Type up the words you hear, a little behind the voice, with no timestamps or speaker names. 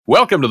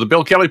Welcome to the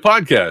Bill Kelly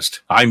Podcast.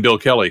 I'm Bill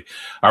Kelly.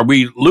 Are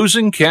we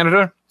losing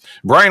Canada?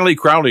 Brian Lee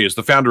Crowley is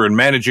the founder and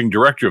managing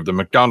director of the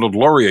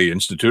Macdonald-Laurier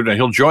Institute, and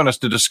he'll join us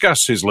to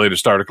discuss his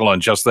latest article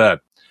on just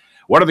that.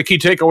 What are the key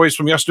takeaways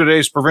from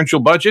yesterday's provincial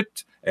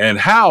budget? And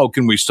how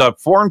can we stop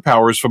foreign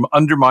powers from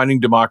undermining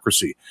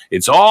democracy?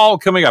 It's all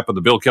coming up on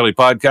the Bill Kelly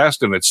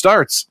Podcast, and it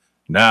starts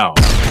now.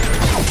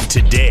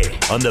 Today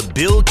on the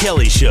Bill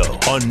Kelly Show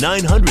on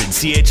 900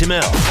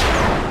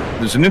 CHML.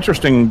 There's an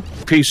interesting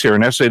piece here,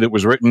 an essay that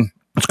was written.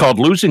 It's called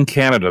Losing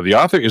Canada. The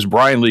author is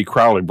Brian Lee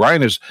Crowley.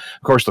 Brian is,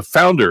 of course, the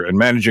founder and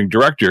managing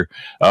director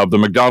of the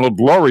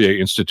Macdonald-Laurier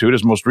Institute.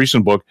 His most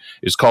recent book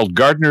is called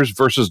Gardeners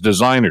versus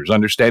Designers,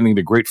 Understanding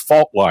the Great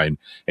Fault Line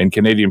in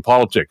Canadian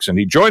Politics. And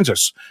he joins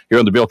us here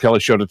on the Bill Kelly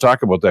Show to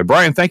talk about that.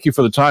 Brian, thank you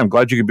for the time.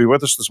 Glad you could be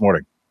with us this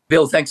morning.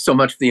 Bill, thanks so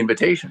much for the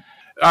invitation.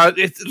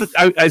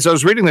 As I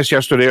was reading this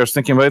yesterday, I was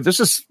thinking about it. This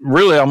is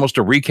really almost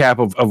a recap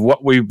of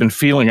what we've been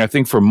feeling, I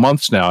think, for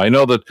months now. I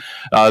know that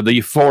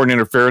the foreign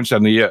interference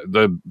and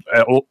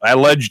the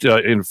alleged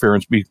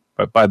interference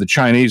by the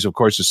Chinese, of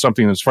course, is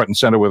something that's front and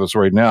center with us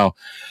right now.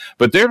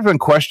 But there have been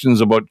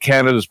questions about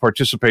Canada's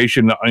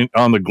participation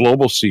on the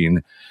global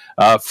scene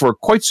for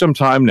quite some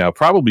time now,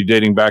 probably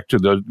dating back to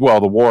the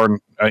war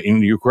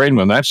in Ukraine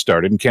when that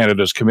started, and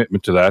Canada's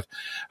commitment to that,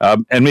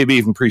 and maybe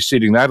even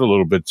preceding that a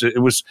little bit.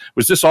 Was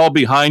this all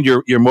behind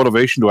your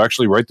motivation to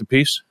actually write the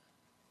piece?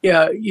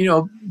 Yeah,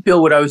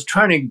 Bill, what I was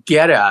trying to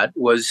get at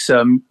was,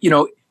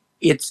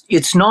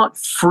 it's not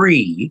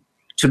free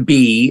to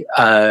be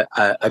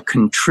a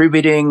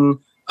contributing,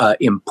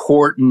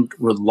 important,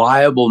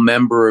 reliable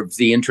member of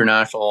the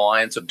International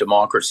Alliance of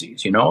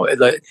Democracies.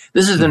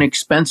 This is an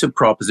expensive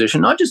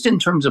proposition, not just in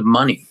terms of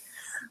money,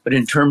 but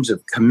in terms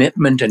of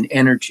commitment and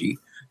energy.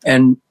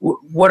 And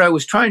what I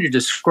was trying to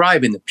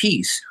describe in the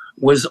piece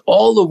was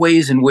all the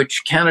ways in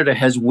which Canada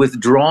has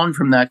withdrawn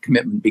from that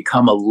commitment,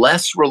 become a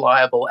less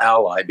reliable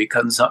ally,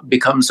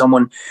 become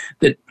someone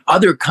that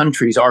other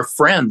countries, our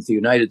friends, the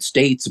United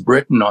States,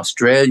 Britain,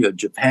 Australia,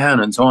 Japan,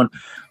 and so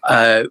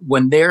on,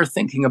 when they're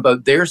thinking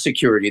about their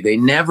security, they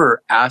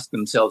never ask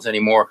themselves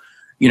anymore,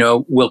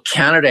 will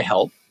Canada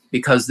help?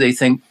 Because they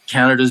think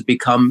Canada's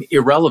become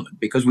irrelevant,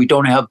 because we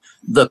don't have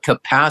the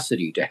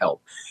capacity to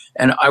help.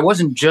 And I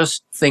wasn't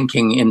just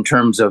thinking in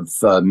terms of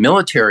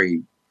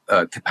military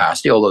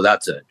capacity, although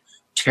that's a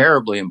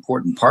terribly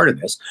important part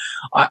of this.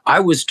 I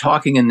was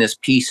talking in this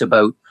piece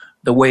about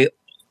the way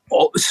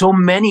so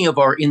many of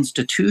our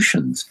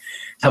institutions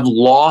have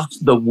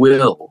lost the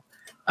will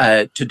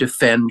to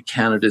defend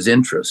Canada's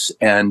interests.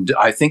 And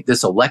I think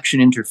this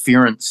election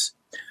interference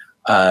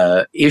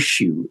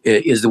issue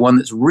is the one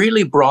that's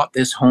really brought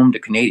this home to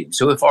Canadians.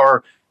 So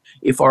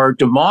if our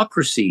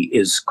democracy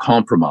is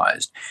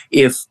compromised,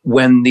 if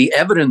when the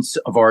evidence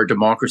of our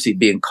democracy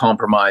being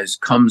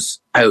compromised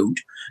comes out,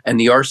 and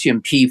the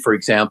RCMP, for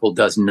example,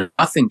 does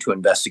nothing to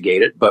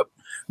investigate it,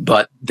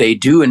 but they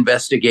do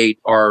investigate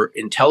our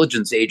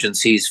intelligence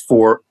agencies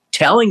for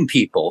telling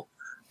people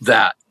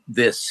that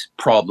this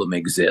problem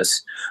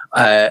exists.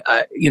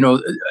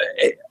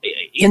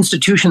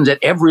 Institutions at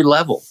every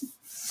level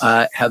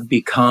have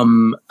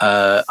become,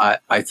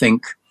 I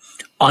think,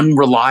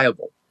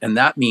 unreliable. And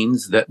that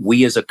means that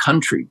we as a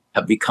country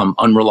have become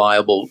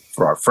unreliable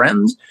for our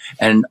friends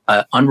and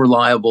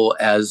unreliable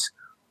as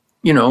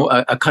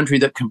a country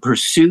that can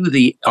pursue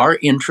our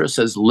interests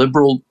as a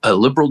liberal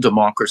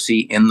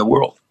democracy in the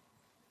world.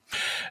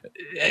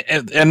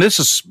 And this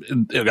has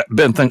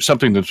been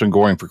something that's been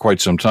going for quite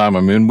some time.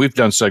 I mean, we've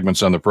done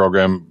segments on the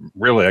program,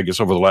 really, I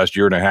guess, over the last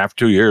year and a half,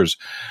 2 years,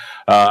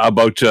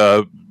 about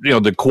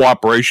the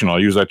cooperation, I'll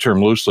use that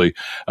term loosely,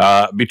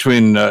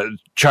 between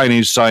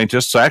Chinese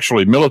scientists,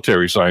 actually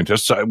military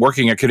scientists,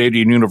 working at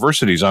Canadian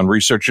universities on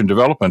research and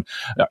development,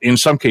 in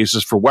some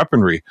cases for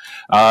weaponry.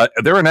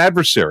 They're an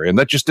adversary, and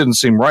that just didn't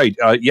seem right.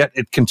 Yet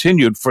it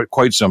continued for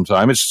quite some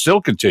time. It's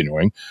still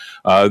continuing.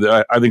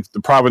 I think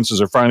the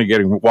provinces are finally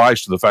getting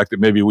wise to the fact that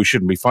maybe we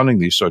shouldn't be funding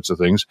these sorts of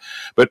things.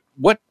 But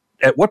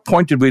at what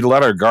point did we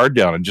let our guard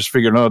down and just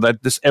figure, no,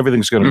 that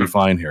everything's going to be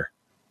fine here?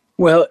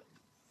 Well,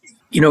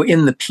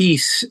 in the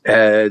piece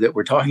that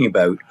we're talking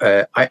about,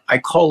 I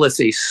call this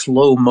a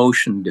slow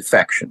motion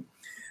defection.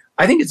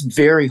 I think it's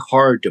very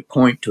hard to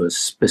point to a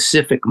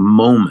specific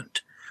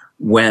moment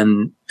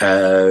when,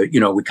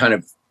 we kind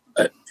of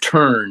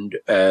turned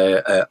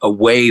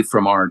away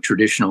from our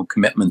traditional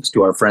commitments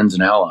to our friends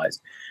and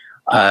allies.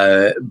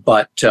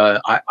 But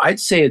I'd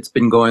say it's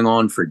been going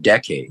on for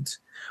decades.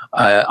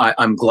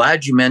 I'm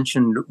glad you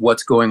mentioned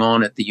what's going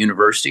on at the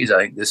universities.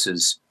 I think this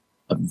is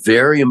a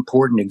very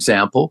important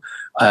example.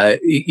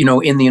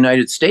 In the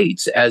United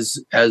States,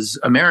 as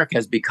America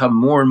has become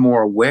more and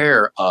more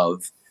aware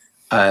of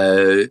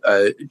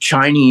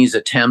Chinese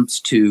attempts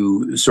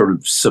to sort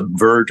of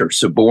subvert or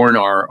suborn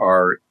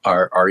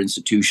our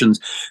institutions.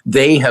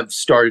 They have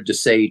started to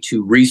say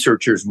to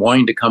researchers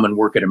wanting to come and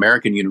work at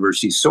American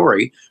universities,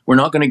 sorry, we're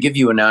not going to give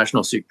you a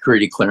national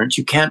security clearance.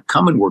 You can't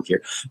come and work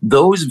here.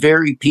 Those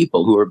very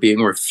people who are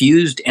being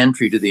refused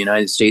entry to the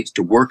United States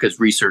to work as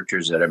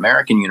researchers at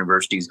American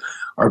universities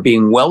are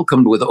being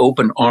welcomed with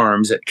open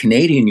arms at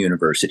Canadian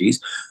universities.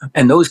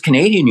 And those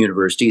Canadian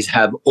universities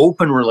have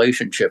open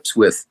relationships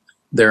with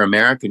their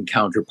American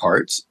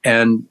counterparts,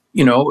 and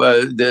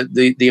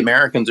the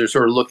Americans are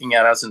sort of looking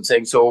at us and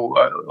saying, "So,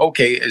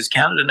 okay, is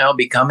Canada now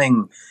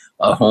becoming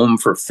a home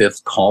for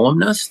fifth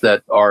columnists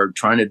that are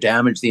trying to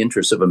damage the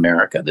interests of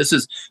America?" This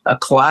is a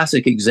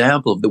classic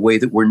example of the way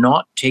that we're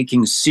not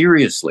taking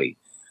seriously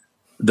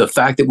the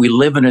fact that we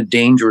live in a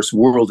dangerous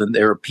world, and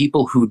there are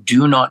people who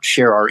do not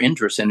share our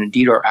interests and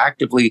indeed are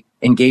actively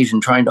engaged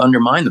in trying to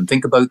undermine them.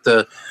 Think about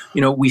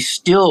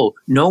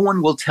no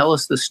one will tell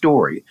us the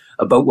story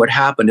about what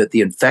happened at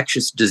the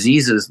infectious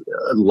diseases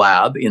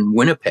lab in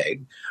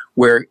Winnipeg,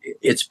 where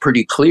it's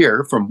pretty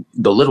clear from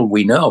the little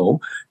we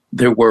know,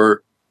 there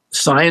were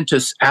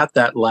scientists at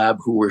that lab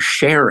who were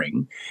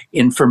sharing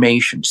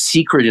information,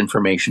 secret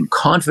information,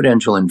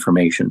 confidential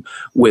information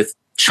with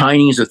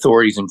Chinese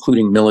authorities,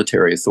 including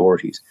military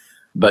authorities,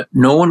 but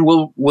no one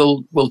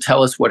will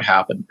tell us what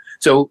happened.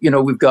 So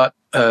we've got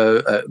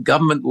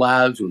government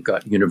labs, we've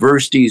got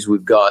universities,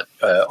 we've got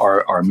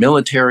our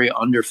military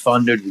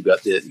underfunded, we've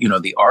got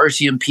the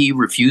RCMP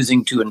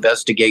refusing to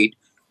investigate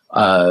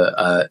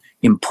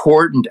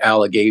important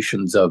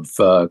allegations of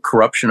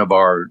corruption of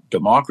our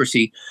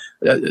democracy.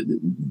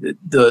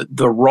 The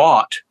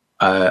rot,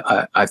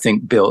 I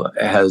think, Bill,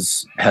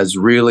 has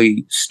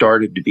really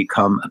started to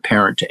become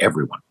apparent to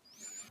everyone.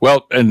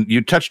 Well, and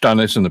you touched on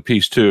this in the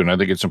piece too, and I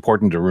think it's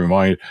important to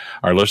remind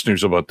our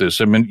listeners about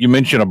this. I mean, you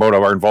mentioned about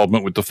our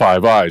involvement with the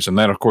Five Eyes, and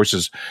that, of course,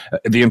 is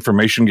the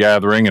information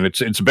gathering, and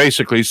it's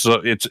basically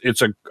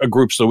it's a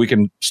group so we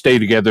can stay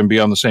together and be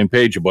on the same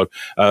page about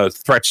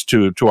threats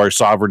to our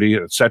sovereignty,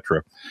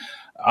 etc.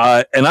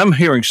 And I'm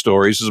hearing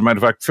stories. As a matter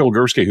of fact, Phil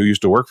Gursky, who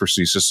used to work for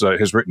CSIS,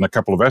 has written a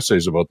couple of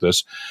essays about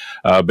this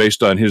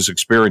based on his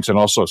experience and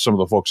also some of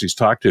the folks he's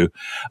talked to.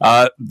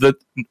 That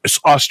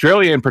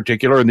Australia in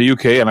particular and the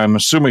UK, and I'm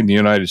assuming the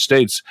United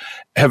States,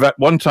 have at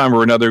one time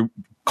or another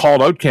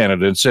called out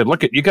Canada and said,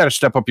 look, you got to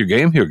step up your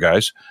game here,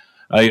 guys.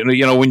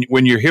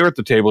 When you're here at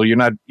the table,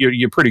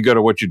 you're pretty good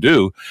at what you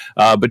do,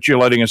 but you're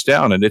letting us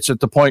down. And it's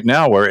at the point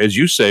now where, as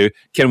you say,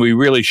 can we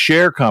really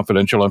share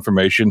confidential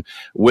information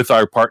with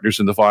our partners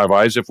in the Five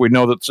Eyes if we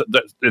know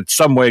that in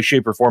some way,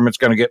 shape, or form it's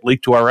going to get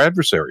leaked to our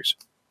adversaries?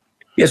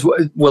 Yes,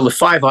 well, the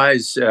Five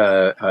Eyes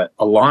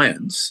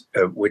alliance,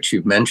 which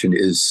you've mentioned,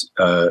 is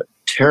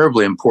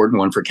terribly important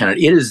one for Canada.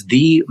 It is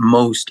the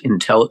most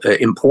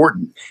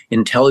important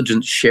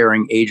intelligence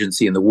sharing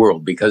agency in the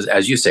world because,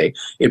 as you say,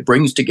 it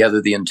brings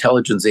together the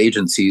intelligence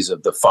agencies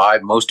of the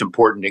five most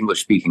important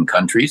English-speaking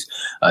countries,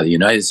 the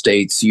United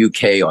States,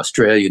 UK,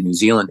 Australia, New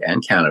Zealand,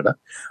 and Canada.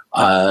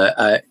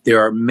 There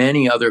are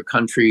many other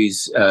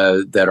countries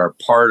that are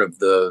part of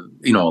the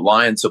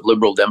alliance of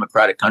liberal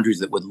democratic countries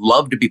that would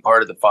love to be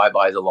part of the Five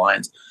Eyes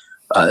alliance.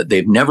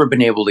 They've never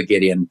been able to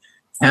get in.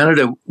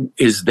 Canada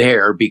is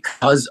there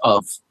because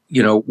of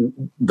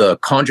the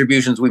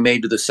contributions we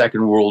made to the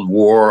Second World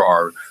War,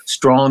 our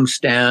strong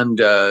stand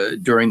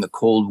during the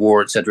Cold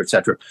War, et cetera, et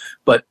cetera.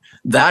 But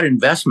that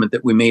investment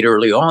that we made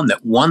early on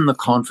that won the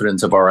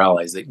confidence of our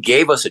allies, that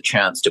gave us a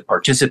chance to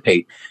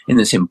participate in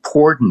this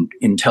important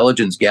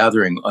intelligence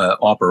gathering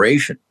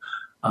operation.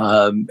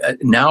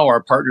 Now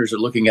our partners are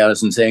looking at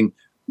us and saying,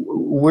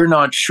 we're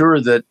not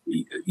sure that,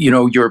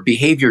 your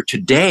behavior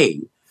today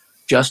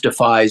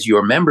justifies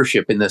your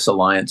membership in this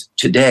alliance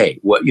today.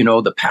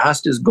 The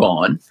past is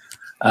gone.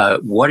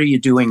 What are you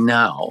doing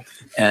now?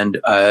 And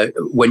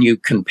when you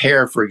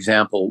compare, for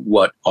example,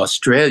 what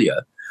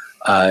Australia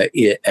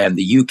and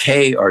the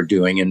UK are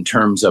doing in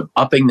terms of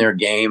upping their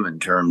game, in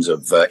terms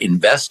of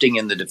investing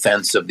in the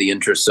defense of the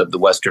interests of the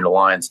Western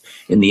Alliance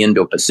in the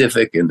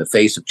Indo-Pacific, in the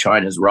face of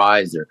China's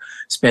rise, they're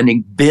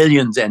spending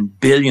billions and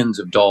billions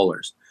of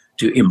dollars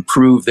to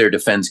improve their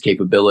defense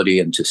capability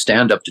and to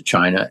stand up to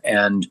China.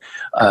 And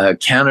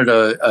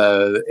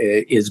Canada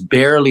is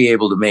barely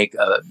able to make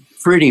a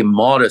pretty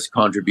modest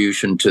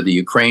contribution to the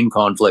Ukraine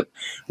conflict.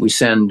 We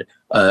send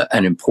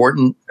an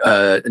important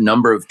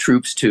number of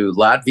troops to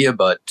Latvia,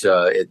 but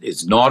it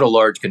is not a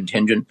large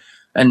contingent.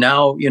 And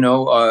now,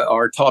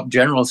 our top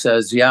general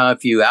says,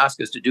 if you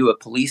ask us to do a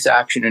police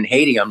action in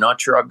Haiti, I'm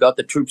not sure I've got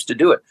the troops to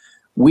do it.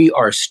 We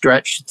are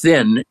stretched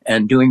thin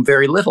and doing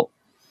very little.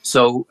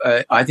 So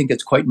I think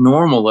it's quite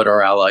normal that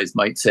our allies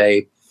might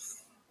say,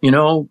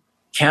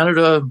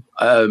 Canada,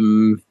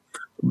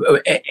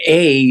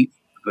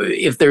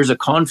 if there's a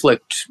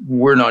conflict,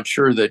 we're not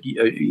sure that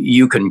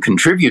you can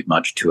contribute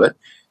much to it.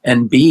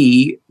 And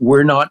B,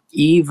 we're not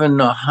even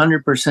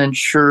 100%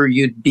 sure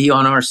you'd be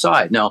on our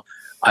side. Now,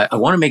 I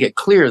want to make it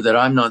clear that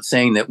I'm not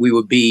saying that we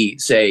would be,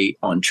 say,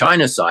 on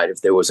China's side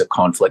if there was a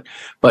conflict.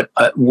 But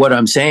what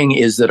I'm saying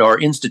is that our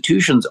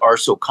institutions are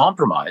so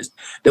compromised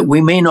that we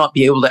may not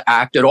be able to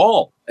act at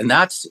all. And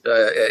that's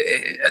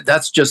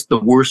just the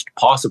worst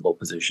possible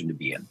position to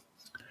be in.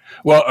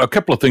 Well, a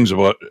couple of things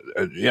about,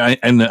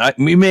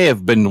 we may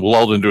have been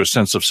lulled into a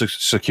sense of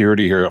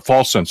security here, a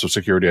false sense of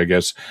security, I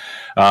guess,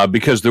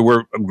 because there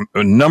were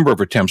a number of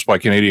attempts by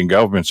Canadian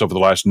governments over the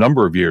last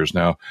number of years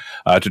now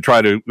to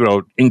try to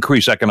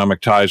increase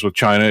economic ties with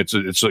China. It's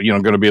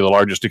going to be the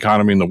largest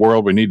economy in the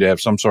world. We need to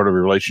have some sort of a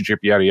relationship,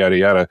 yada yada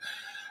yada.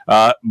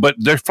 But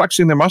they're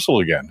flexing their muscle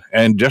again,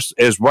 and just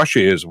as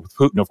Russia is with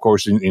Putin, of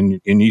course, in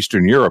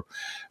Eastern Europe,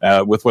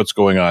 with what's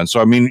going on.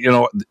 So I mean,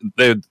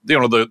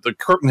 the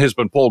curtain has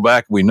been pulled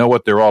back. We know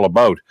what they're all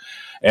about,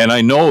 and I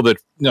know that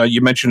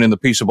you mentioned in the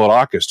piece about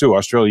AUKUS too,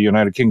 Australia,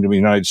 United Kingdom,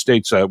 United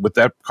States, with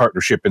that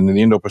partnership in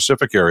the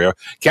Indo-Pacific area.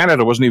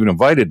 Canada wasn't even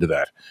invited to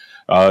that,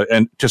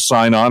 and to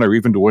sign on or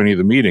even to any of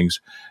the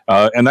meetings,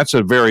 and that's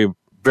a very,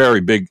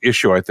 very big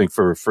issue, I think,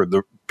 for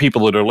the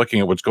people that are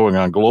looking at what's going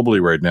on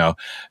globally right now.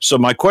 So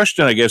my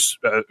question, I guess,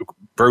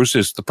 Bruce,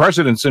 is the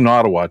president's in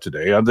Ottawa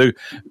today. They're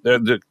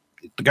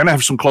going to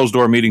have some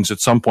closed-door meetings at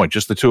some point,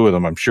 just the two of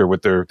them, I'm sure,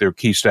 with their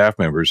key staff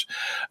members.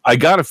 I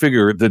got to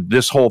figure that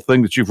this whole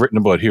thing that you've written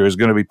about here is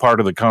going to be part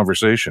of the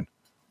conversation.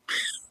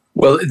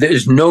 Well,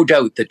 there's no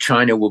doubt that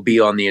China will be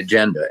on the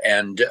agenda,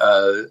 and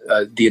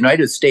the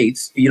United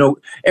States.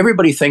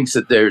 Everybody thinks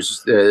that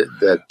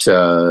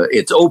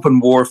it's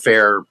open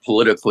warfare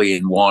politically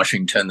in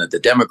Washington. That the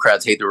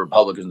Democrats hate the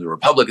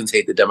Republicans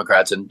hate the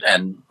Democrats, and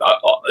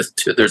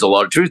there's a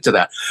lot of truth to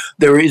that.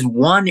 There is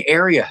one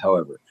area,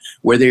 however,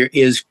 where there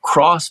is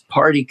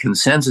cross-party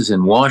consensus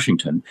in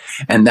Washington,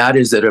 and that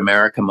is that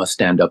America must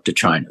stand up to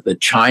China.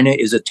 That China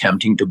is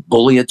attempting to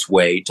bully its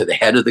way to the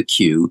head of the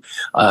queue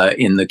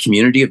in the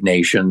community of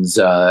nations.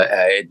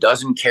 It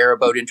doesn't care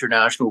about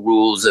international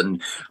rules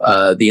and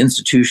the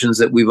institutions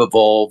that we've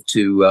evolved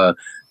to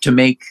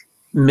make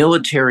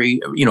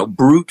military,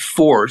 brute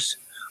force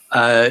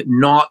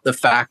not the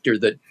factor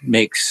that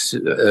makes,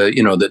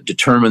 that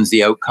determines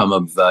the outcome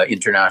of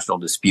international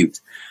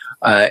disputes.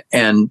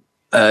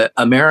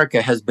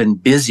 America has been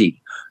busy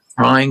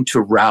trying to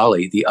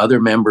rally the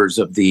other members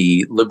of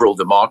the liberal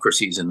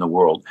democracies in the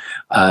world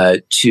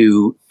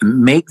to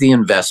make the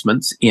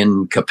investments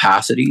in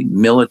capacity,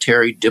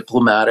 military,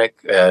 diplomatic,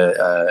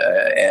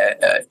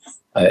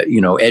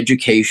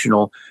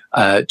 educational,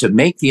 to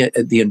make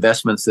the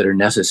investments that are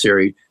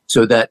necessary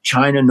so that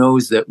China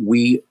knows that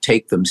we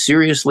take them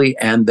seriously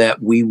and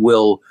that we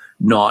will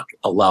not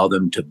allow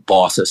them to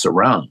boss us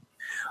around.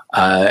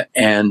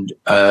 And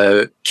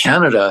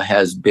Canada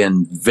has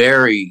been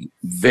very,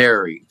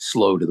 very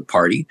slow to the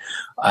party.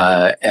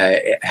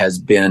 Has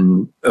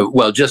been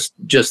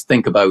just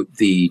think about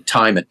the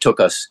time it took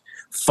us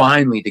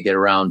finally to get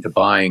around to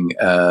buying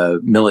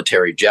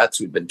military jets.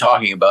 We've been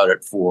talking about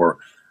it for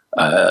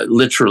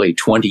literally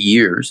 20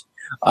 years,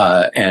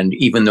 and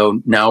even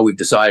though now we've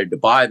decided to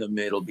buy them,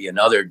 it'll be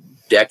another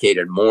decade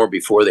and more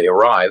before they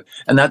arrive.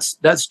 And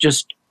that's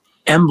just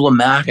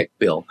emblematic,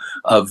 Bill,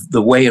 of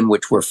the way in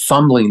which we're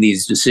fumbling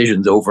these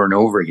decisions over and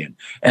over again.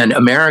 And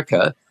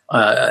America,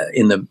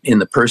 in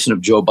the person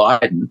of Joe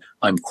Biden,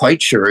 I'm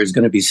quite sure is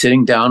going to be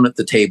sitting down at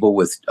the table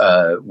with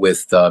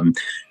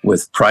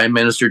Prime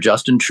Minister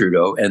Justin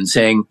Trudeau and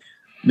saying,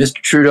 Mr.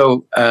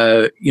 Trudeau,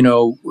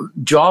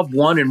 job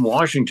one in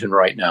Washington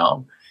right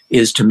now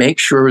is to make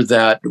sure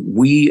that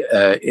we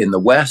in the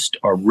West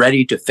are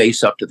ready to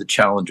face up to the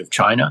challenge of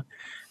China.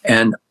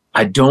 And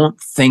I don't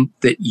think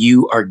that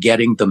you are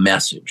getting the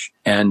message.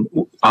 And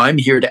I'm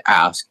here to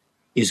ask,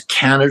 is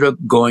Canada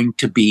going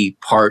to be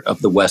part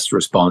of the West's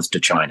response to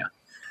China?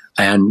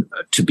 And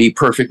to be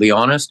perfectly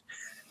honest,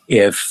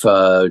 if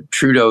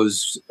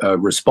Trudeau's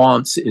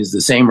response is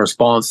the same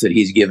response that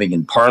he's giving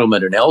in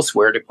Parliament and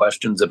elsewhere to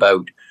questions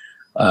about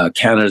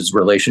Canada's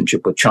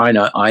relationship with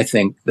China, I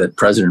think that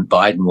President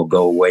Biden will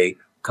go away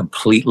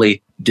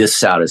completely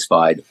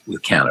dissatisfied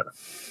with Canada.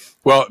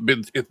 Well,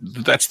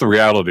 that's the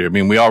reality. I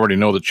mean, we already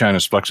know that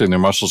China's flexing their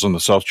muscles in the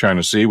South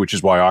China Sea, which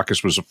is why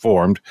AUKUS was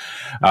formed.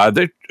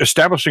 They're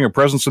establishing a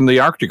presence in the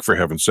Arctic, for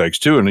heaven's sakes,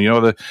 too.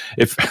 And,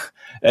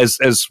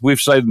 as we've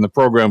cited in the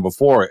program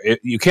before,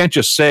 you can't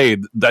just say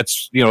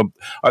that's,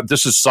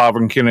 this is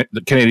sovereign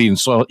Canadian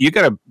soil. You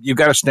got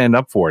to stand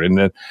up for it.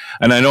 And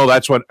I know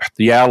that's what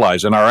the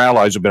allies and our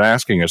allies have been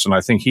asking us, and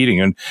I think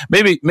heeding. And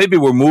maybe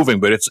we're moving,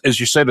 but it's, as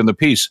you said in the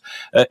piece,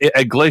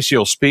 at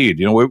glacial speed.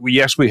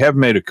 Yes, we have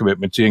made a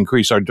commitment to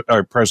increase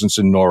our presence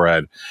in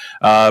NORAD,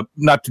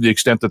 not to the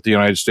extent that the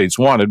United States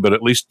wanted, but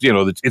at least,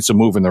 it's a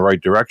move in the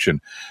right direction.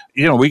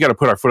 We got to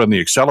put our foot on the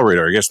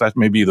accelerator. I guess that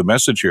may be the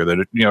message here, that,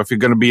 if you're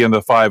going to be in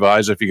the Five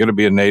Eyes, if you're going to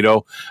be in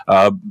NATO,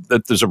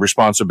 that there's a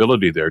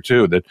responsibility there,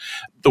 too, that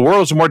the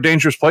world is a more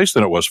dangerous place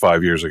than it was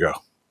 5 years ago.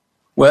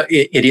 Well,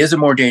 it is a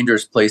more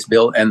dangerous place,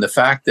 Bill. And the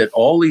fact that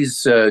all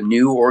these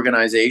new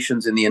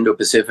organizations in the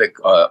Indo-Pacific,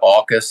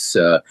 AUKUS,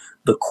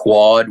 the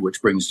Quad,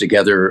 which brings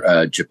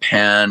together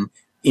Japan,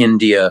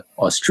 India,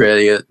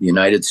 Australia, the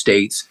United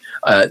States.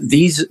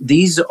 This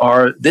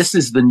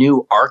is the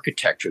new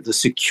architecture, the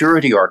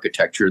security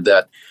architecture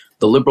that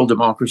the liberal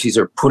democracies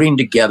are putting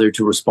together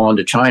to respond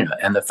to China.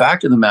 And the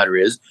fact of the matter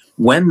is,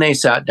 when they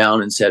sat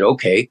down and said,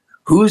 okay,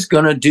 who's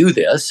going to do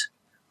this?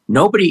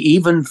 Nobody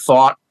even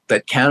thought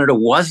that Canada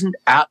wasn't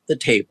at the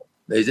table,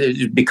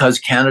 because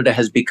Canada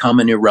has become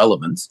an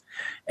irrelevance.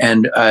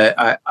 And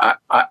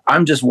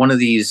I'm just one of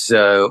these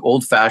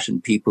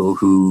old-fashioned people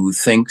who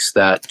thinks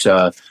that,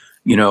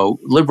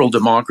 liberal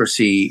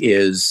democracy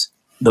is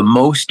the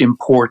most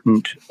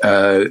important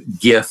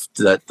gift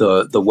that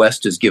the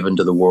West has given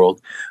to the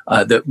world,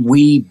 that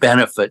we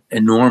benefit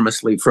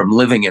enormously from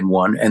living in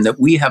one, and that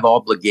we have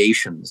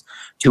obligations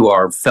to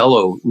our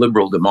fellow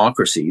liberal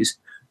democracies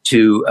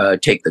to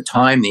take the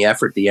time, the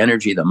effort, the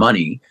energy, the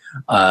money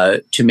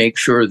to make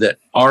sure that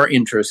our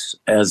interests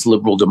as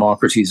liberal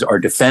democracies are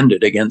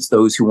defended against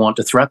those who want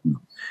to threaten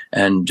them.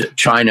 And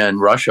China and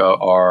Russia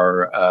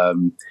are,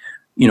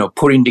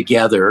 putting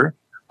together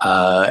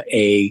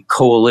a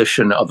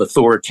coalition of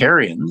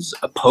authoritarians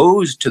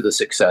opposed to the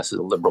success of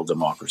the liberal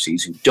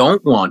democracies who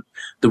don't want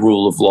the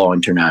rule of law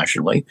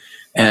internationally.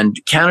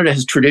 And Canada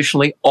has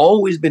traditionally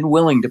always been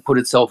willing to put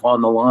itself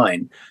on the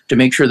line to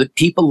make sure that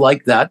people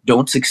like that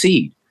don't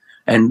succeed.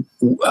 And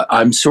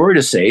I'm sorry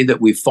to say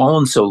that we've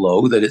fallen so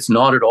low that it's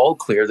not at all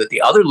clear that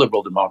the other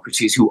liberal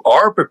democracies who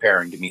are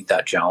preparing to meet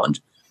that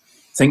challenge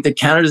think that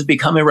Canada's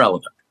become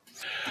irrelevant.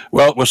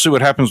 Well, we'll see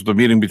what happens with the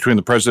meeting between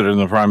the president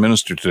and the prime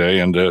minister today.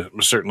 And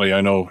certainly, I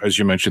know, as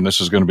you mentioned,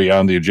 this is going to be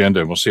on the agenda,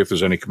 and we'll see if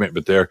there's any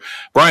commitment there.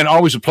 Brian,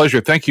 always a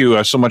pleasure. Thank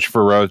you so much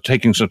for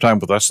taking some time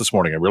with us this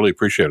morning. I really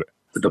appreciate it.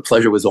 The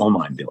pleasure was all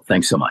mine, Bill.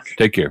 Thanks so much.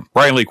 Take care.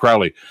 Brian Lee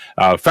Crowley,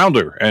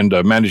 founder and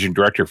managing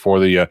director for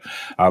the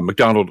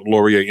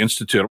Macdonald-Laurier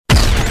Institute.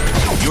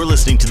 You're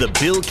listening to the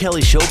Bill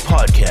Kelly Show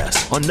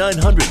podcast on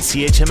 900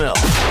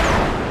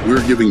 CHML.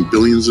 We're giving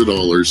billions of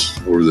dollars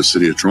over the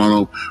city of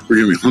Toronto. We're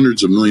giving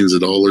hundreds of millions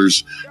of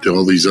dollars to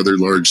all these other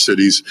large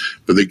cities,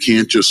 but they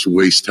can't just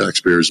waste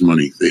taxpayers'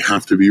 money. They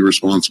have to be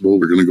responsible.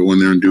 We're going to go in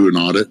there and do an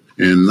audit,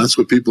 and that's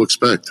what people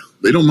expect.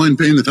 They don't mind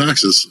paying the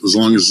taxes as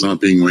long as it's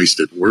not being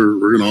wasted. We're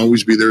going to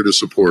always be there to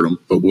support them,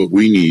 but what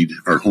we need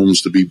are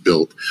homes to be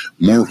built.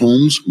 More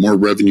homes, more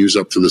revenues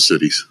up to the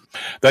cities.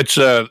 That's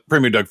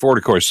Premier Doug Ford,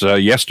 of course,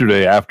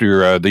 yesterday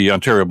after the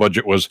Ontario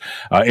budget was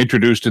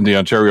introduced in the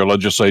Ontario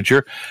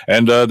legislature.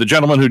 And the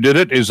gentleman who did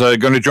it is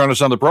going to join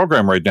us on the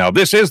program right now.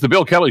 This is the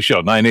Bill Kelly Show,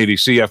 980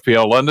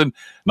 CFPL London,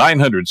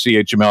 900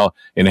 CHML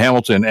in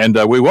Hamilton. And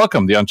we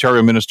welcome the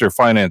Ontario Minister of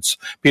Finance,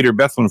 Peter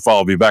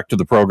Bethlanfalvy, back to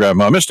the program.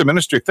 Mr.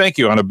 Minister, thank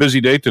you on a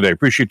busy day today.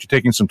 Appreciate you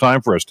taking some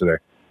time for us today.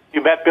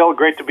 You bet, Bill.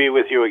 Great to be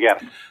with you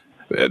again.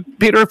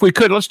 Peter, if we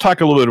could, let's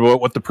talk a little bit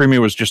about what the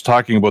Premier was just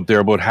talking about there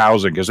about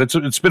housing, because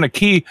it's been a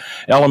key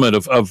element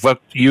of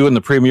what you and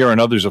the Premier and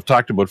others have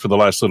talked about for the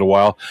last little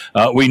while.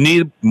 We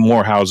need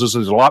more houses.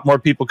 There's a lot more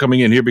people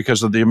coming in here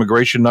because of the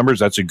immigration numbers.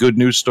 That's a good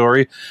news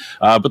story.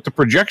 But the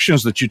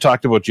projections that you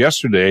talked about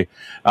yesterday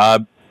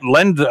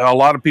lend a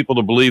lot of people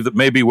to believe that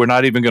maybe we're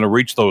not even going to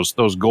reach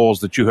those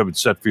goals that you have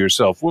set for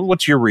yourself.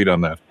 What's your read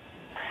on that?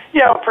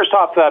 Yeah, first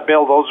off,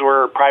 Bill, those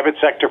were private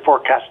sector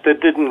forecasts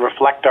that didn't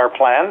reflect our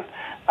plan.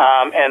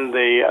 And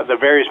the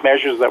various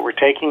measures that we're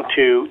taking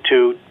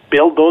to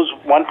build those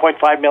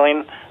 1.5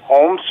 million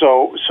homes.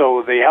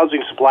 So the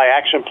Housing Supply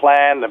Action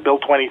Plan, the Bill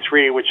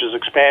 23, which is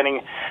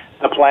expanding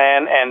the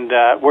plan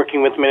and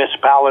working with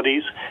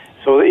municipalities.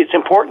 So it's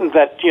important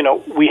that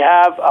we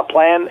have a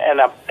plan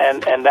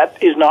and that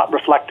is not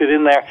reflected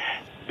in there,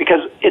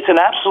 because it's an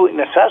absolute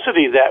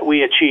necessity that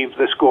we achieve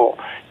this goal.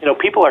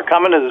 People are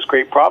coming to this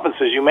great province,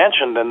 as you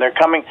mentioned, and they're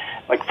coming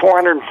like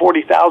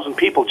 440,000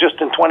 people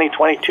just in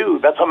 2022.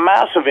 That's a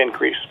massive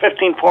increase,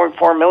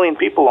 15.4 million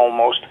people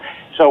almost.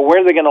 So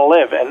where are they going to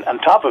live? And on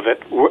top of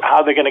it, how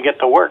are they going to get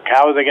to work?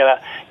 How are they going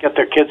to get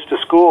their kids to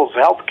schools,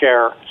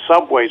 healthcare,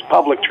 subways,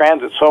 public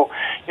transit? So,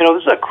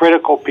 this is a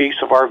critical piece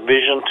of our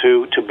vision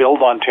to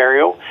build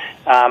Ontario.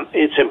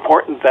 It's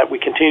important that we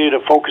continue to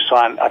focus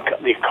on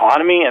the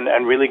economy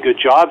and really good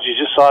jobs. You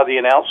just saw the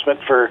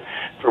announcement for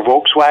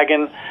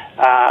Volkswagen,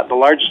 the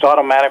largest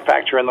auto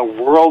manufacturer in the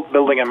world,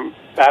 building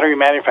a battery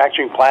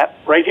manufacturing plant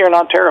right here in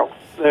Ontario.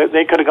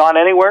 They could have gone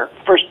anywhere.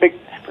 First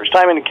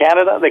time in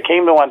Canada, they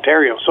came to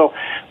Ontario. So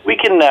we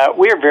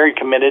are very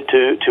committed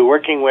to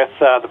working with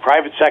the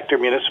private sector,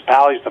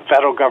 municipalities, the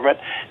federal government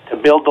to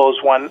build those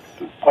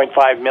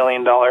 1.5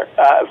 million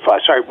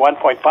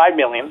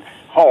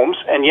homes.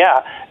 And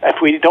if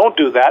we don't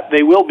do that,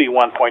 they will be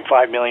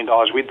 $1.5 million.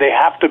 They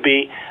have to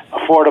be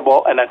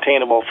affordable and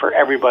attainable for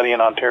everybody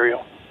in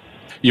Ontario.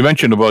 You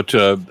mentioned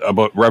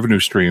about revenue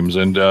streams,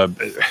 and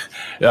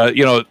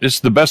it's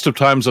the best of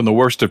times and the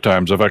worst of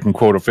times. If I can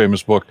quote a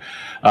famous book,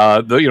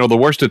 the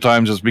worst of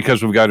times is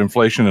because we've got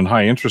inflation and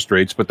high interest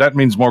rates, but that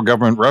means more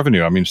government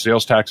revenue. I mean,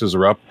 sales taxes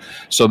are up,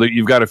 so that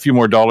you've got a few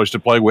more dollars to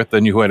play with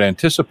than you had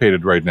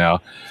anticipated right now.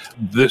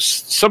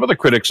 Some of the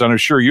critics, and I'm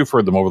sure you've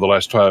heard them over the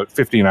last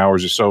 15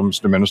 hours or so,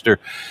 Mr. Minister,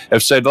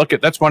 have said, look,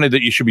 that's money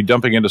that you should be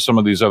dumping into some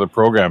of these other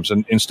programs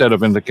and instead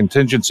of in the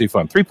contingency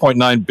fund.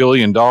 $3.9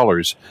 billion.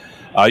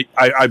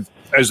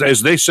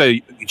 As they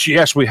say,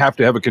 yes, we have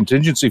to have a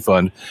contingency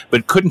fund,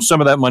 but couldn't some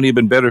of that money have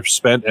been better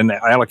spent and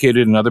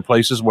allocated in other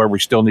places where we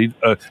still need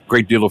a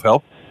great deal of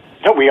help?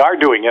 No, we are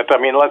doing it. I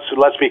mean,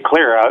 let's be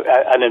clear.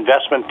 An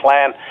investment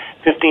plan,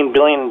 $15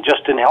 billion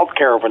just in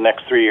healthcare over the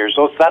next 3 years.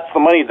 So that's the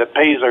money that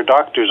pays our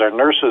doctors, our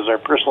nurses, our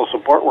personal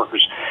support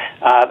workers.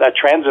 That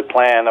transit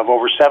plan of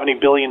over $70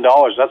 billion.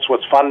 That's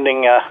what's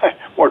funding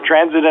more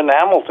transit in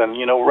Hamilton.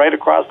 Right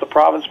across the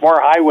province,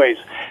 more highways.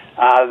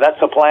 That's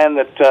a plan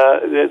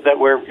that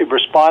we're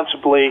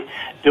responsibly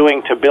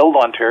doing to build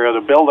Ontario,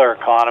 to build our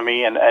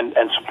economy,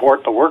 and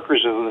support the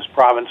workers in this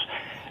province.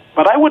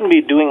 But I wouldn't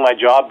be doing my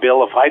job,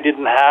 Bill, if I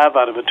didn't have,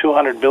 out of a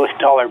 $200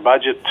 billion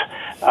budget,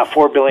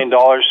 $4 billion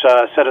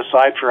set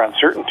aside for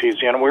uncertainties.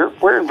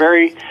 We're in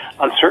very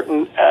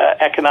uncertain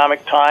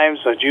economic times,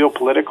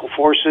 geopolitical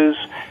forces.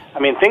 I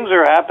mean, things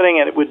are happening,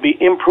 and it would be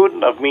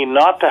imprudent of me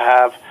not to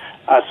have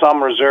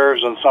some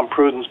reserves and some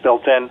prudence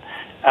built in.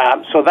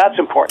 So that's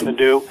important to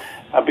do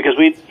because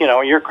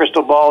your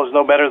crystal ball is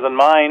no better than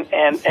mine,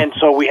 and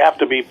so we have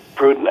to be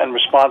prudent and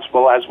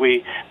responsible as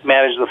we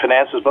manage the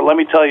finances. But let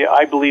me tell you,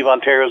 I believe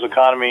Ontario's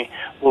economy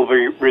will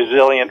be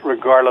resilient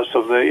regardless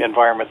of the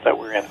environment that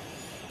we're in.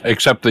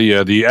 Except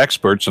the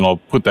experts, and I'll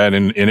put that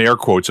in air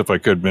quotes if I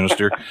could,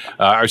 Minister,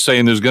 are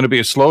saying there's going to be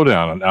a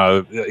slowdown.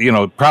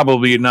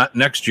 Probably not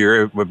next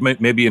year, but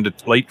maybe into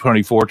late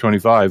 24,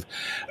 25.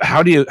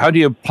 How do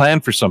you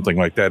plan for something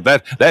like that?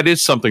 That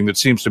is something that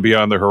seems to be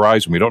on the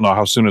horizon. We don't know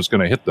how soon it's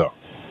going to hit, though.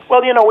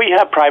 Well, we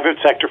have private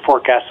sector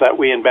forecasts that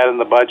we embed in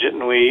the budget,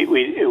 and we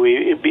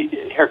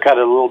haircut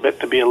it a little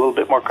bit to be a little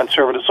bit more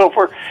conservative. So,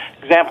 for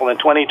example, in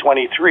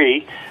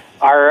 2023.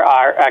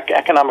 Our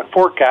economic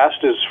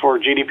forecast is for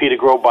GDP to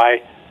grow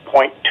by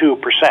 0.2%.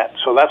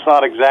 So that's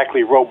not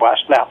exactly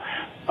robust. Now,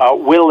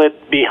 will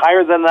it be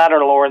higher than that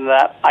or lower than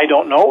that? I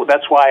don't know.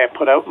 That's why I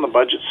put out in the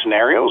budget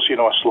scenarios,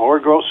 a slower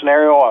growth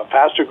scenario, a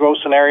faster growth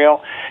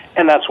scenario,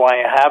 and that's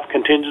why I have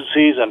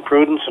contingencies and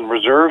prudence and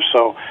reserves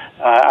so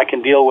I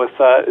can deal with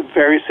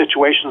various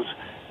situations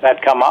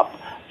that come up.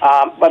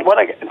 But what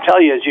I can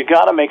tell you is you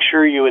got to make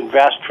sure you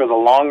invest for the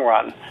long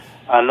run.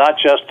 Not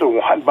just a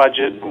one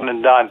budget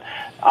and done.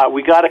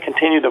 We got to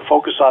continue to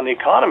focus on the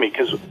economy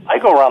because I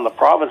go around the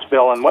province,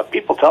 Bill, and what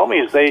people tell me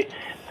is they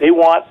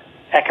want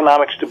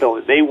economic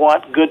stability. They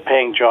want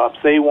good-paying jobs.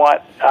 They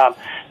want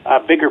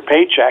bigger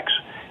paychecks.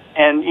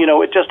 And,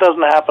 it just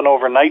doesn't happen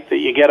overnight that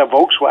you get a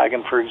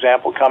Volkswagen, for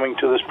example, coming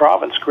to this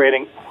province,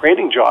 creating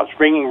jobs,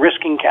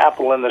 risking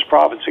capital in this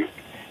province. It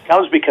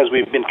comes because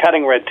we've been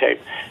cutting red tape.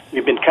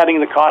 We've been cutting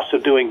the cost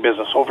of doing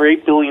business, over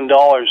 $8 billion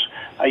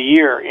a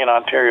year in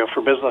Ontario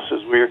for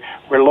businesses.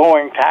 We're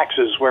lowering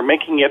taxes. We're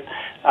making it.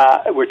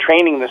 We're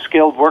training the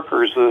skilled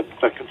workers,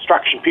 the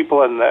construction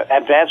people, and the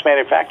advanced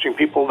manufacturing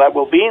people that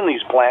will be in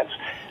these plants.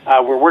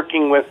 We're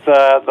working with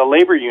the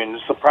labor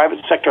unions, the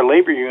private sector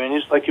labor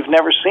unions, like you've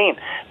never seen.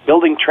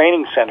 Building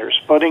training centers,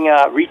 putting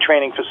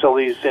retraining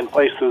facilities in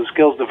place through the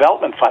Skills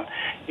Development Fund.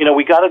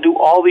 We got to do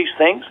all these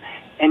things.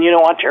 And,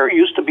 Ontario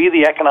used to be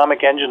the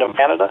economic engine of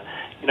Canada.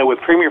 With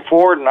Premier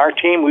Ford and our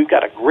team, we've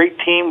got a great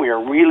team. We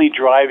are really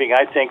driving,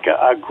 I think,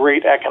 a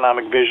great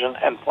economic vision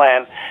and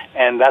plan,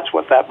 and that's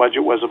what that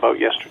budget was about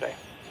yesterday.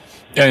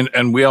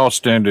 And we all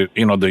stand at,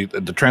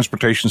 the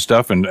transportation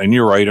stuff, and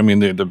you're right. I mean,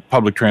 the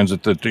public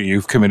transit that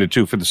you've committed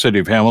to for the city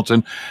of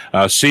Hamilton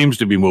seems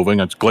to be moving.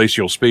 It's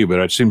glacial speed, but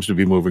it seems to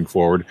be moving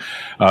forward.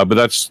 But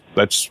that's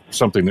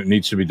something that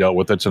needs to be dealt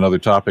with. That's another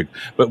topic.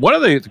 But one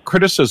of the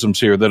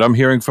criticisms here that I'm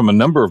hearing from a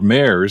number of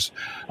mayors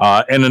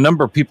and a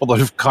number of people that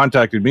have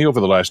contacted me over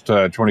the last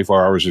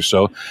 24 hours or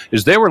so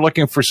is they were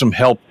looking for some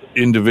help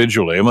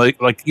individually. I mean,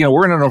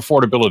 we're in an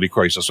affordability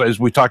crisis. As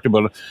we talked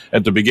about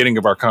at the beginning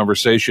of our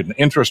conversation,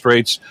 interest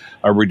rates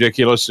are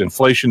ridiculous.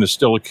 Inflation is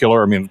still a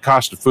killer. I mean, the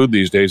cost of food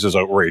these days is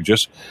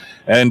outrageous.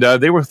 And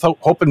they were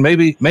hoping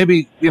maybe,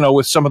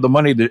 with some of the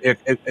money, the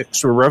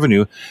extra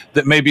revenue,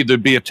 that maybe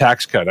there'd be a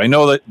tax cut. I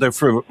know that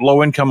for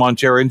low-income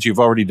Ontarians, you've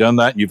already done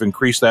that, and you've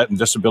increased that in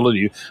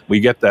disability. We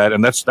get that,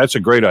 and that's a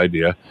great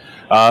idea.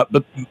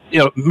 But,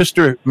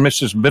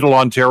 Mrs. Middle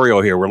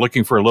Ontario here, we're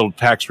looking for a little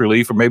tax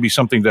relief or maybe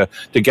something to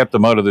get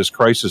them out of this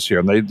crisis here.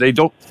 And they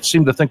don't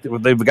seem to think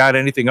that they've got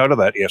anything out of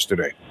that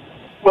yesterday.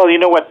 Well,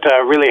 what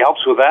really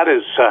helps with that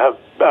is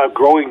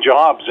growing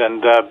jobs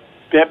and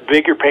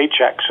bigger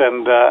paychecks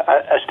and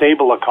a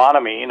stable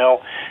economy.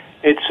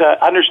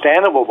 it's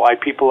understandable why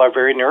people are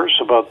very nervous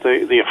about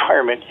the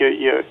environment.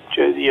 You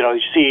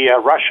see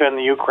Russia and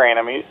the Ukraine.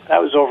 I mean,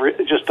 that was over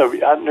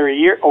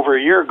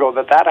a year ago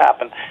that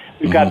happened.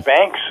 We've got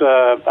banks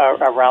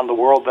around the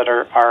world that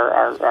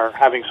are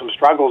having some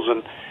struggles,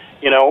 and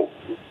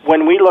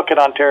when we look at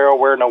Ontario,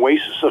 we're an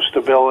oasis of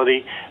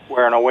stability.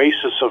 We're an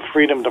oasis of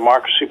freedom,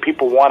 democracy.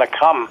 People want to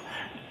come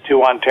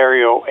to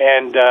Ontario,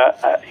 and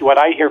what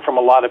I hear from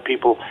a lot of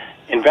people: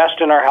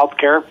 invest in our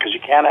healthcare, because you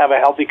can't have a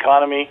healthy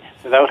economy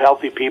without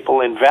healthy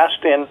people.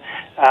 Invest in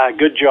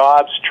good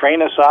jobs,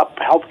 train us up,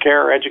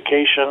 healthcare,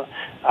 education,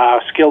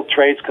 skilled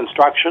trades,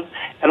 construction.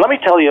 And let me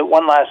tell you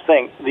one last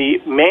thing. The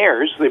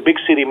mayors, the big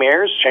city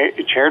mayors,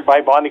 chaired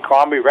by Bonnie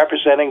Crombie,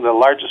 representing the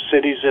largest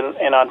cities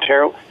in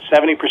Ontario,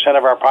 70%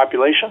 of our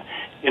population,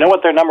 you know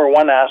what their number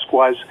one ask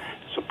was?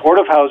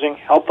 Supportive housing,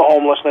 help the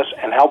homelessness,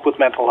 and help with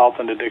mental health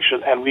and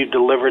addiction. And we've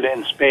delivered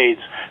in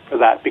spades for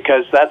that,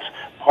 because that's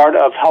part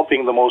of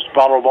helping the most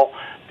vulnerable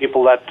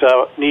people that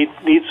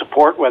need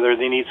support, whether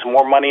they need some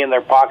more money in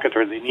their pocket,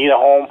 or they need a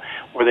home,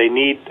 or they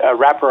need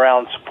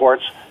wraparound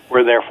supports.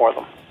 We're there for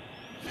them.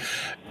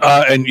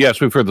 And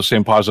yes, we've heard the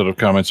same positive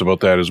comments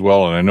about that as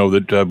well. And I know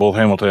that both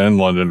Hamilton and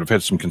London have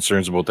had some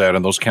concerns about that,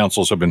 and those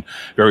councils have been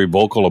very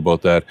vocal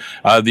about that.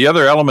 The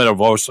other element of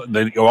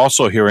that you're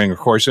also hearing, of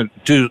course,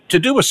 to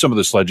do with some of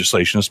this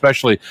legislation,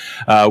 especially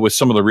with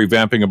some of the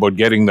revamping about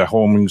getting the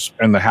homes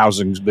and the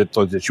housing bit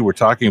that you were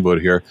talking about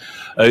here,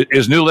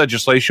 is new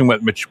legislation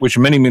which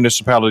many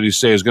municipalities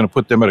say is going to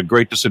put them at a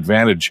great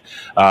disadvantage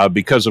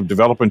because of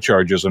development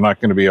charges. They're not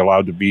going to be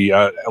allowed to be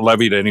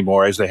levied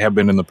anymore as they have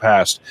been in the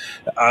past.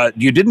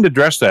 You didn't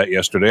address that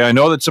yesterday. I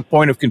know that's a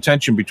point of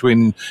contention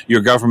between your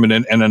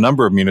government and a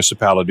number of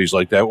municipalities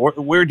like that.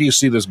 Where do you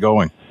see this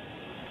going?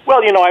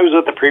 Well, I was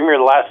with the Premier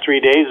the last 3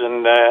 days,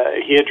 and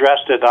he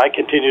addressed it. I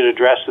continue to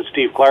address it.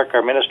 Steve Clark,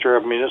 our Minister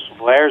of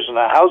Municipal Affairs and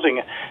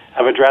Housing,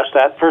 have addressed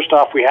that. First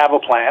off, we have a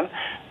plan.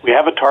 We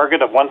have a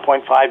target of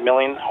 1.5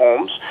 million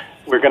homes.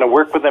 We're going to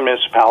work with the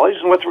municipalities.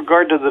 And with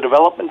regard to the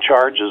development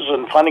charges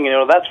and funding,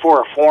 that's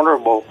for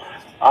affordable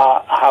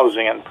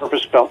housing and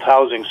purpose-built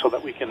housing, so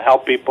that we can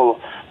help people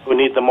who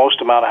need the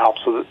most amount of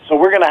help. So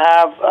we're going to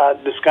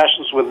have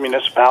discussions with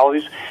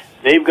municipalities.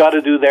 They've got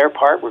to do their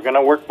part. We're going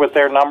to work with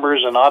their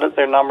numbers and audit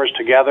their numbers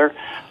together.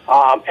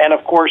 And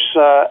of course,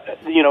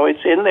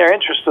 it's in their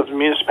interest of the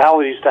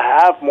municipalities to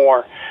have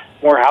more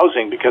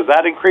housing, because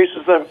that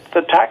increases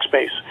the tax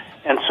base.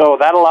 And so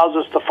that allows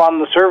us to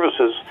fund the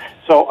services.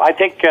 So I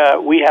think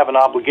we have an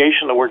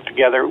obligation to work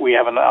together. We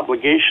have an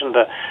obligation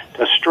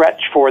to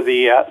stretch for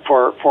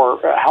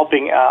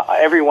helping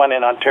everyone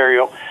in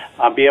Ontario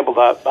be able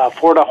to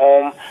afford a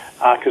home,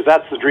 because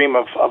that's the dream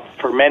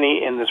for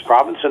many in this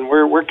province, and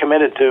we're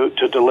committed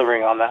to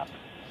delivering on that.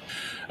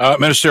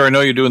 Minister, I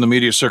know you're doing the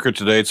media circuit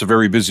today. It's a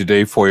very busy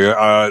day for you.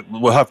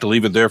 We'll have to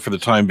leave it there for the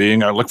time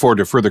being. I look forward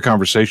to further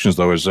conversations,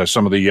 though, as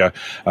some of the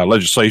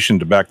legislation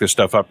to back this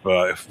stuff up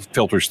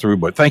filters through.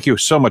 But thank you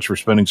so much for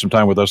spending some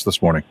time with us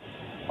this morning.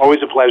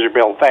 Always a pleasure,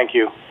 Bill. Thank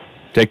you.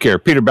 Take care.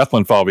 Peter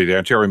Bethlanfalvy, the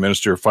Ontario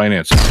Minister of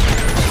Finance.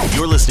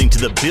 You're listening to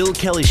the Bill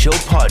Kelly Show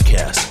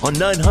podcast on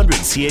 900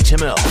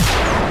 CHML.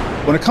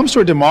 When it comes to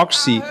our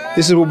democracy,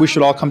 this is where we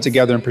should all come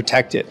together and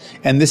protect it.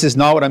 And this is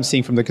not what I'm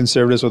seeing from the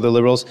Conservatives or the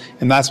Liberals.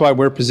 And that's why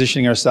we're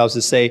positioning ourselves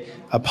to say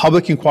a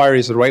public inquiry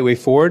is the right way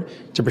forward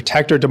to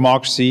protect our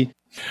democracy.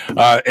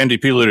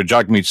 NDP leader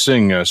Jagmeet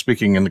Singh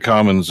speaking in the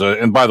Commons,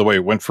 and by the way,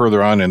 went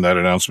further on in that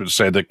announcement to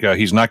say that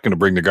he's not going to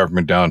bring the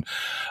government down,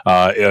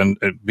 and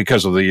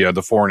because of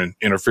the foreign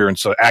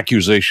interference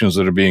accusations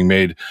that are being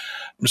made.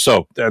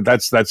 So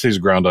that's his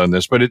ground on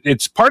this, but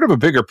it's part of a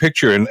bigger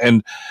picture,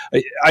 and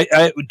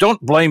I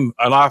don't blame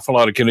an awful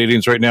lot of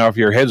Canadians right now if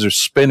your heads are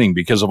spinning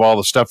because of all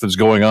the stuff that's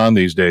going on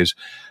these days.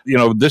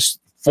 This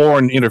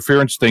foreign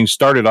interference thing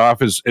started off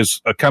as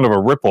a kind of a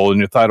ripple, and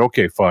you thought,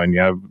 okay, fine,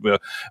 yeah.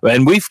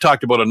 And we've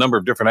talked about a number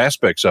of different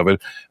aspects of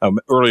it.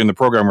 Early in the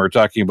program, we were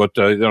talking about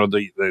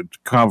the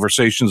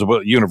conversations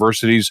about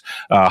universities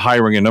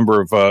hiring a number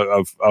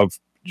of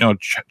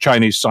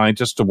Chinese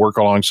scientists to work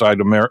alongside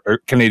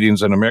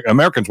Canadians, and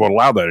Americans won't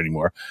allow that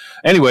anymore.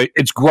 Anyway,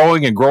 it's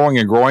growing and growing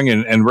and growing,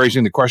 and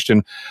raising the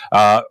question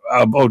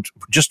about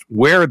just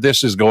where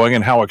this is going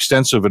and how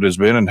extensive it has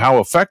been and how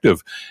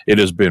effective it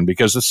has been,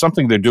 because it's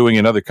something they're doing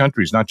in other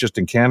countries, not just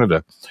in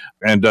Canada.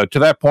 And to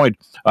that point,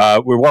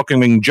 we're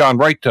welcoming John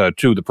Wright to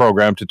the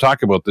program to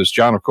talk about this.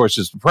 John, of course,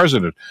 is the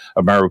president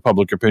of Maru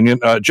Public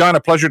Opinion. John, a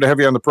pleasure to have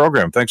you on the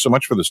program. Thanks so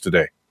much for this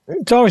today.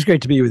 It's always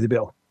great to be with you,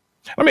 Bill.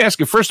 Let me ask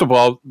you, first of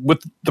all,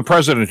 with the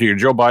president here,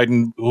 Joe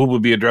Biden, who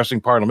will be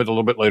addressing Parliament a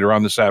little bit later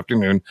on this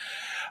afternoon,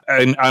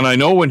 and I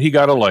know when he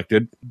got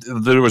elected,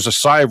 there was a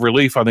sigh of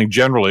relief, I think,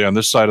 generally on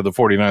this side of the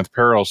 49th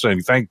parallel,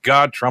 saying, thank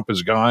God Trump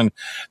is gone.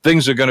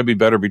 Things are going to be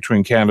better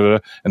between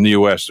Canada and the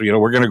U.S.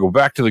 We're going to go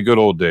back to the good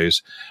old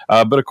days.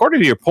 But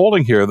according to your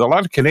polling here, a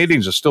lot of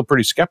Canadians are still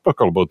pretty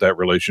skeptical about that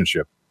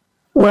relationship.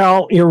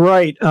 Well, you're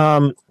right.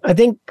 I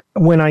think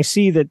when I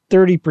see that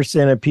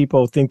 30% of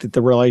people think that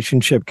the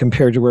relationship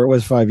compared to where it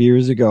was 5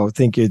 years ago,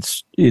 think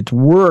it's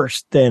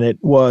worse than it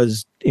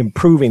was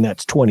improving,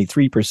 that's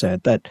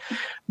 23%. That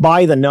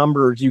by the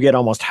numbers, you get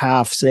almost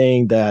half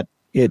saying that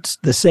it's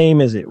the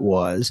same as it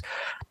was.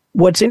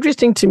 What's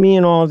interesting to me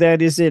in all of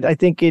that is that I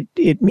think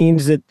it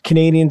means that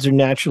Canadians are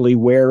naturally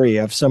wary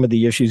of some of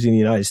the issues in the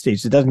United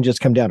States. It doesn't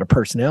just come down to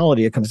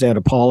personality, it comes down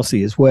to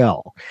policy as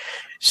well.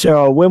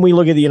 So when we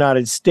look at the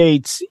United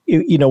States,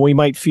 we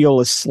might feel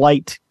a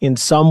slight in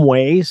some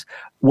ways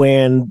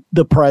when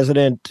the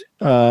president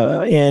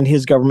and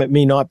his government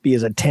may not be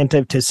as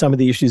attentive to some of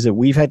the issues that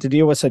we've had to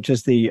deal with, such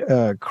as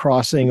the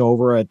crossing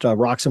over at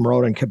Roxham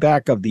Road in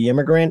Quebec of the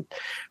immigrant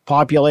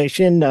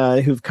population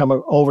who've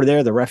come over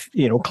there,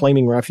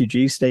 claiming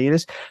refugee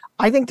status.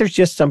 I think there's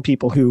just some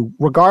people who,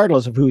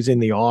 regardless of who's in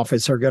the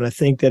office, are going to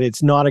think that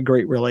it's not a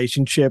great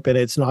relationship and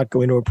it's not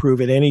going to improve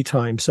at any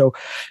time. So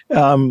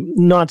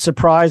not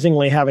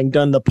surprisingly, having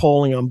done the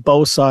polling on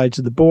both sides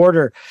of the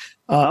border,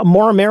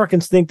 more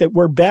Americans think that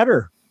we're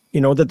better,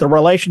 that the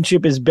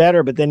relationship is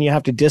better, but then you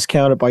have to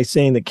discount it by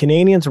saying that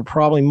Canadians are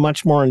probably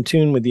much more in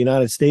tune with the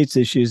United States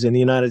issues and the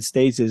United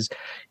States is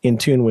in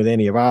tune with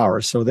any of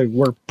ours. So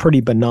we're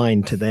pretty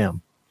benign to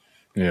them.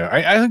 Yeah,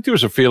 I think there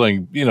was a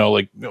feeling,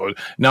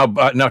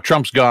 now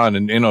Trump's gone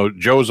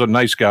and, Joe's a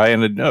nice guy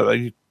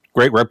and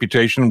great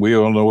reputation. We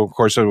all know, of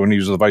course, when he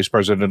was the vice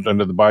president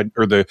under the Biden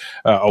or the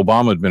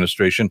Obama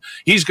administration,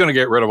 he's going to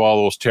get rid of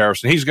all those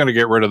tariffs and he's going to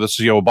get rid of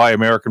this, buy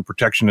American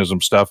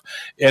protectionism stuff,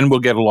 and we'll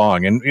get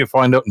along. And you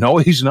find out, no,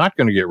 he's not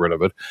going to get rid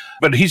of it.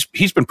 But he's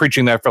been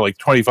preaching that for like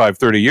 25,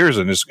 30 years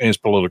in his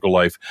political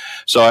life.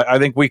 So I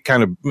think we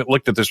kind of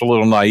looked at this a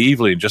little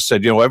naively and just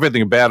said,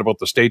 everything bad about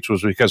the states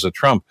was because of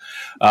Trump.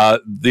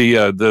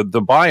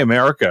 The Buy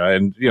America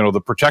and, the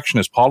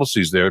protectionist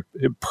policies there,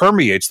 it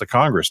permeates the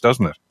Congress,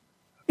 doesn't it?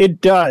 It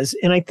does.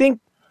 And I think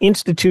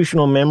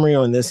institutional memory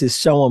on this is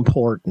so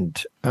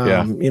important.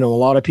 A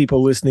lot of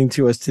people listening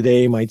to us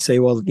today might say,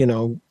 well,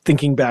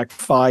 thinking back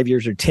 5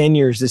 years or 10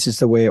 years, this is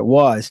the way it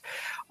was.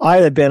 I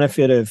had the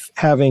benefit of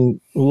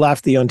having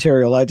left the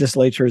Ontario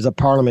legislature as a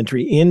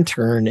parliamentary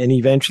intern and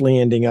eventually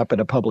ending up at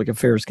a public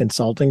affairs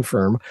consulting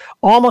firm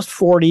almost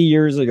 40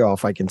 years ago,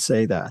 if I can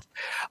say that.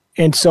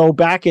 And so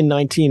back in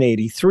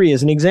 1983,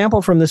 as an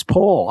example from this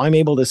poll, I'm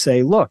able to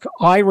say, look,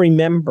 I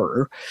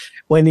remember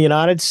when the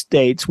United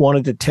States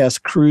wanted to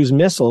test cruise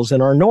missiles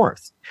in our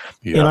north.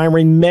 Yeah. And I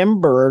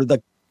remember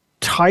the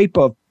type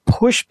of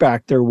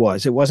pushback there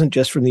was. It wasn't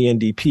just from the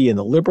NDP and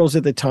the Liberals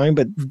at the time,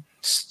 but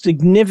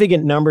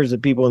significant numbers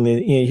of people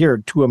here,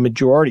 to a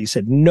majority,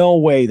 said, no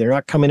way, they're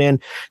not coming in,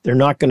 they're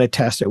not going to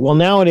test it. Well,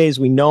 nowadays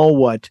we know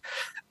what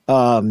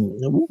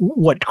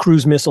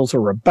cruise missiles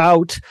are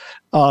about.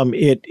 Brian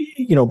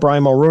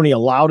Mulroney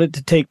allowed it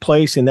to take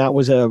place, and that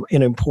was an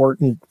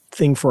important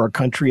thing for our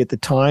country at the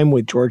time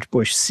with George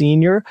Bush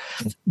Sr.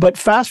 But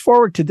fast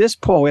forward to this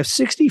poll, we have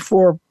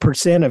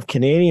 64% of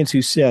Canadians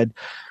who said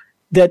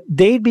that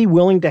they'd be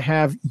willing to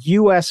have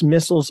U.S.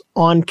 missiles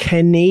on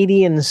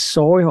Canadian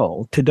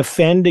soil to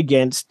defend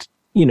against,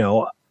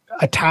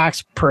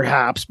 attacks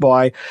perhaps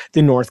by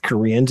the North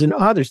Koreans and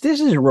others. This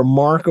is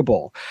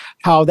remarkable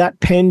how that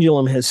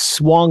pendulum has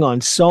swung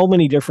on so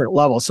many different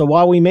levels. So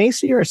while we may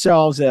see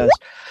ourselves as,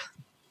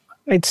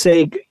 I'd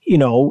say,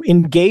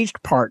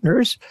 engaged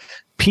partners,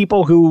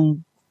 people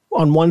who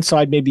on one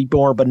side may be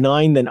more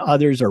benign than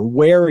others are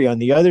wary on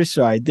the other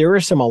side, there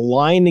is some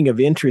aligning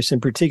of interests,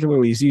 and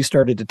particularly as you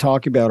started to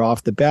talk about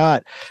off the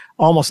bat,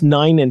 almost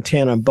 9 in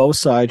 10 on both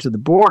sides of the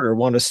border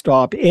want to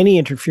stop any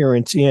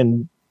interference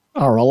in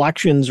our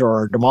elections or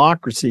our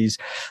democracies.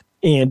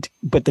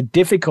 But the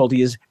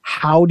difficulty is,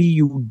 how do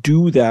you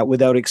do that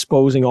without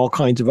exposing all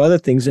kinds of other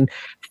things? And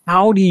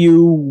how do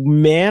you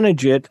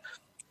manage it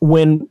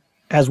when,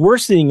 as we're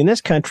seeing in this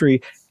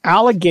country,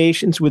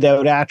 allegations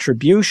without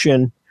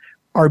attribution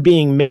are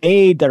being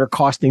made that are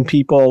costing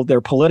people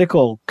their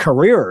political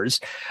careers?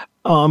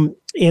 And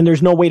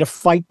there's no way to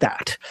fight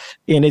that.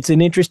 And it's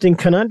an interesting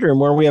conundrum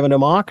where we have a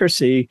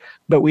democracy,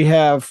 but we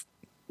have,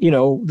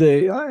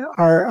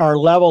 our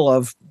level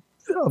of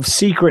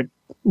secret,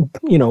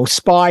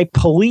 spy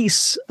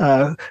police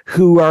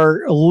who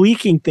are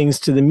leaking things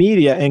to the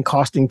media and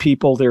costing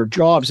people their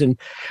jobs. And,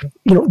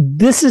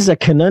 this is a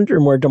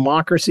conundrum where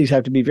democracies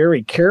have to be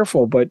very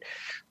careful, but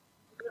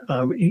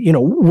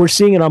we're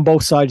seeing it on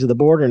both sides of the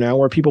border now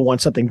where people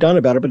want something done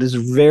about it, but it's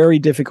very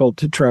difficult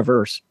to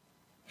traverse.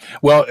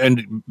 Well,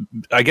 and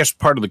I guess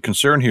part of the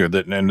concern here,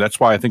 and that's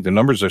why I think the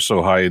numbers are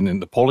so high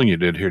in the polling you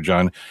did here,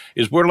 John,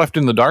 is we're left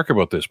in the dark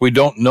about this. We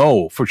don't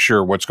know for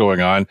sure what's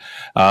going on.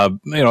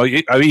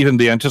 Even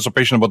the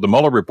anticipation about the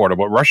Mueller report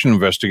about Russian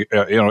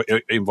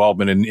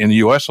involvement in the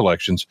U.S.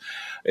 elections,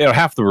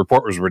 half the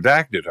report was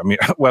redacted. I mean,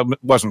 well,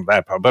 it wasn't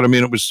that bad, but I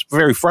mean, it was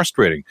very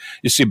frustrating.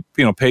 You see,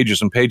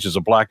 pages and pages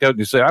of blacked out, and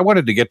you say, I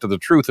wanted to get to the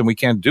truth, and we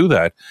can't do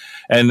that.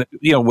 And,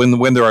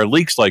 when there are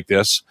leaks like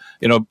this,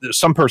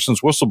 some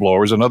person's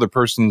whistleblowers and another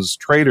person's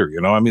traitor,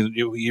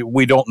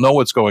 we don't know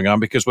what's going on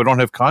because we don't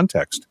have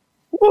context.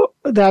 Well,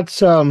 that's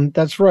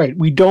right.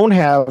 We don't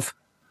have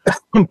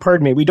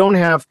pardon me, we don't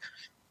have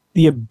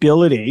the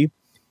ability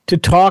to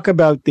talk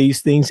about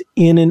these things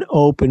in an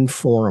open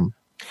forum.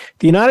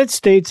 The United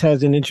States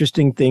has an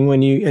interesting thing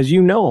when you, as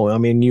you know, I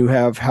mean, you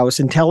have House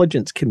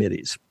Intelligence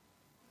Committees,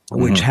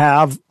 which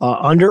have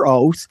under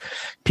oath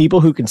people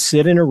who can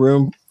sit in a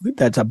room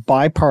that's a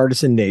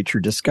bipartisan nature,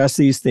 discuss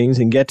these things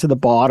and get to the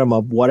bottom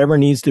of whatever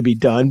needs to be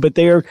done. But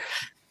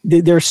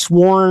they're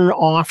sworn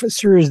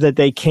officers that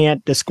they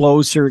can't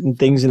disclose certain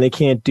things and they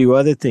can't do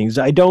other things.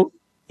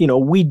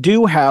 We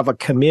do have a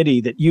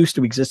committee that used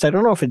to exist. I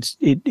don't know if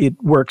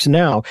it works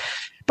now,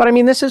 but I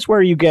mean, this is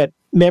where you get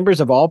members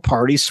of all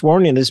parties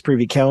sworn in as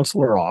privy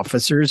councillor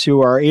officers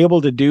who are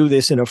able to do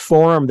this in a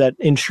forum that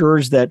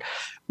ensures that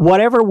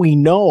whatever we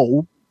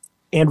know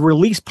and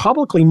release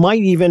publicly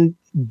might even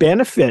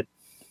benefit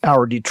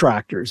our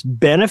detractors,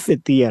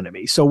 benefit the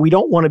enemy. So we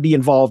don't want to be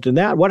involved in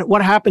that.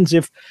 What happens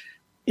if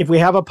we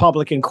have a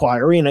public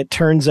inquiry and it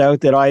turns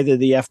out that either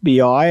the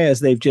FBI, as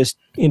they've just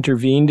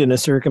intervened in a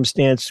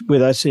circumstance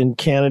with us in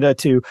Canada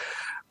to,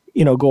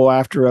 go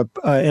after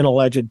an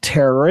alleged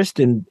terrorist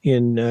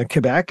in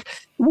Quebec?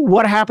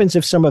 What happens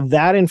if some of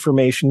that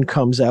information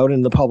comes out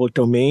in the public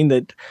domain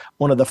that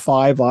one of the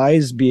Five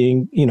Eyes,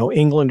 being,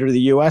 England or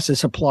the U.S., has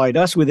supplied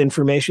us with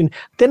information?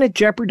 Then it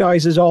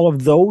jeopardizes all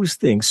of those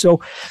things.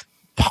 So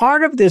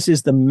part of this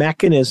is the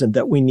mechanism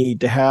that we need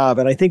to have.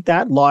 And I think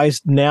that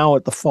lies now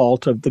at the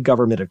fault of the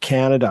government of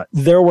Canada.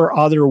 There were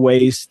other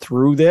ways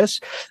through this,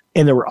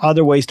 and there were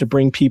other ways to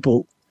bring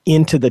people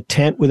into the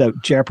tent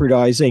without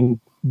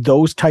jeopardizing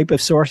those type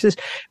of sources.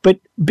 But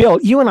Bill,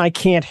 you and I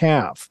can't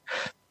have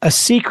a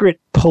secret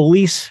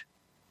police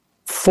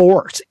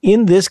force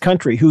in this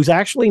country who's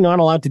actually not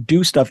allowed to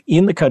do stuff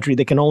in the country.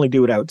 They can only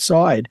do it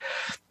outside,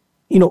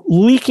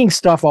 leaking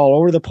stuff all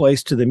over the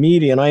place to the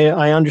media. And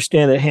I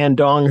understand that Han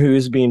Dong, who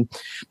has been,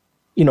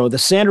 the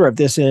center of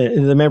this,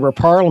 the member of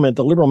parliament,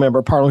 the Liberal member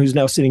of parliament, who's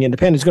now sitting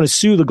independent, is going to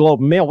sue the Globe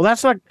and Mail. Well,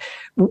 that's not,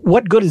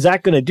 what good is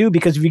that going to do?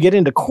 Because if you get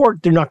into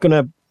court, they're not going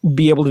to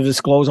be able to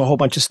disclose a whole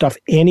bunch of stuff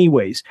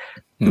anyways.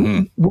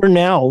 We're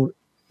now,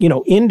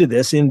 into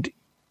this, and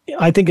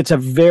I think it's a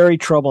very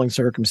troubling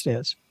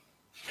circumstance.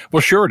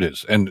 Well, sure it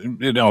is.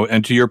 And,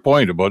 and to your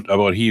point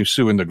about he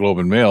suing the Globe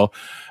and Mail,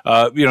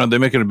 they're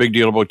making a big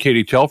deal about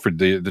Katie Telford,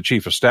 the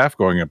chief of staff,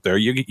 going up there.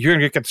 You're going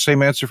to get the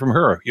same answer from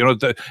her.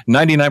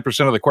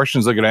 99% of the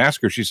questions they're going to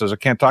ask her, she says, I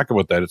can't talk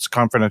about that. It's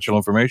confidential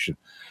information.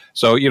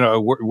 So,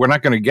 we're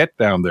not going to get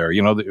down there.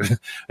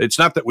 It's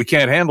not that we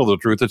can't handle the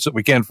truth. It's that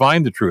we can't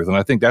find the truth. And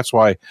I think that's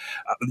why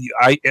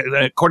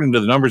according to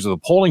the numbers of the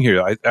polling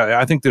here,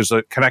 I think there's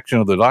a connection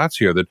of the dots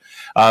here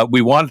that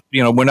we want,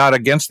 we're not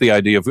against the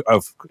idea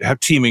of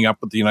teaming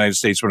up with the United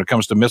States when it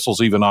comes to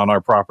missiles, even on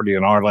our property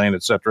and our land,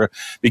 et cetera,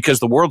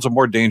 because the world's a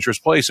more dangerous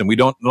place and we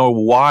don't know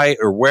why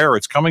or where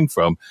it's coming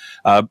from.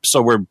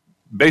 So we're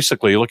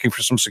basically looking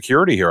for some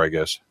security here, I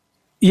guess.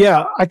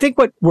 Yeah, I think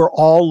what we're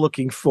all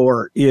looking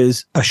for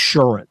is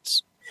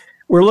assurance.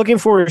 We're looking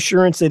for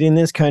assurance that in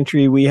this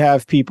country, we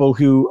have people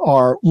who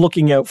are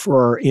looking out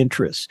for our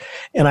interests.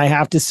 And I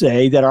have to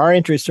say that our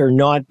interests are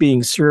not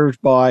being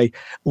served by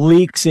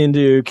leaks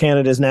into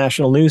Canada's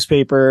national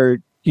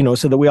newspaper,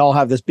 so that we all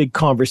have this big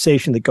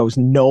conversation that goes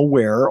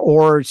nowhere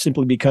or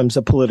simply becomes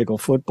a political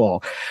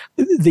football.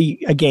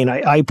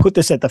 I put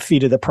this at the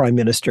feet of the Prime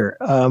Minister.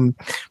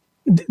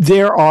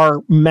 There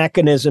are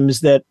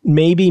mechanisms that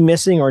may be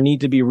missing or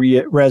need to be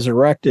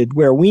resurrected,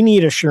 where we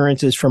need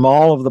assurances from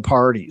all of the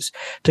parties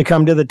to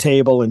come to the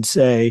table and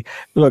say,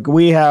 look,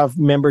 we have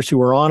members who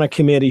are on a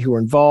committee who are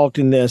involved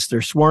in this.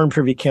 They're sworn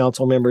Privy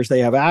Council members. They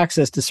have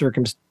access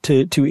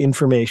to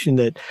information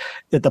that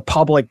the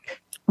public,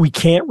 we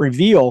can't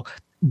reveal,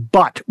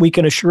 but we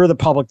can assure the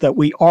public that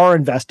we are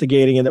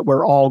investigating and that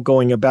we're all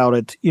going about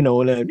it,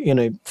 in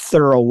a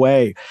thorough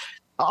way.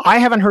 I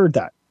haven't heard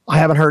that. I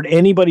haven't heard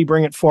anybody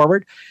bring it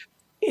forward.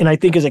 And I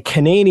think as a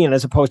Canadian,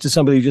 as opposed to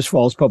somebody who just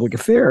follows public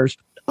affairs,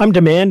 I'm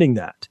demanding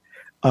that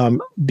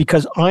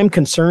because I'm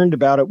concerned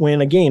about it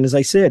when, again, as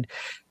I said,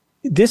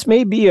 this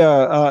may be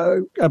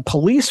a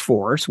police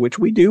force, which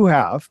we do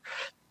have,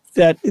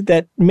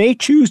 that may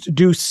choose to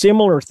do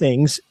similar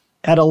things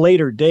at a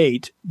later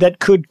date that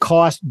could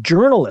cost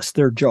journalists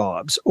their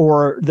jobs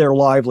or their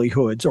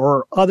livelihoods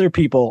or other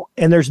people.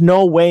 And there's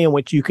no way in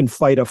which you can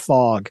fight a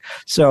fog.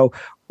 So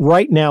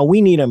right now, we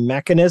need a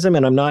mechanism,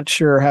 and I'm not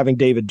sure having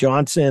David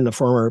Johnston, the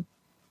former,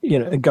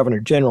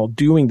 Governor General,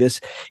 doing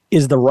this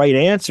is the right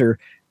answer.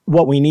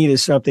 What we need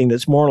is something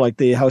that's more like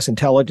the House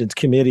Intelligence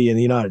Committee in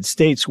the United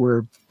States,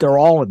 where they're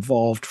all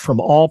involved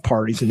from all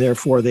parties, and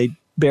therefore they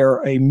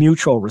bear a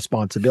mutual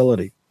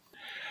responsibility.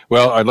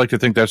 Well, I'd like to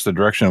think that's the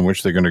direction in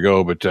which they're going to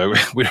go, but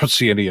we don't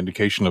see any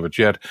indication of it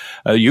yet.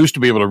 You used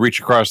to be able to reach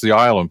across the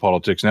aisle in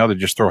politics. Now they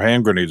just throw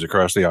hand grenades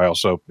across the aisle.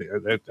 So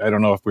I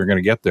don't know if we're going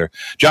to get there.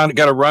 John,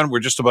 got to run. We're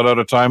just about out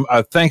of time.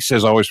 Thanks,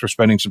 as always, for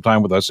spending some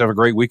time with us. Have a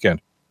great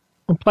weekend.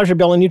 A pleasure,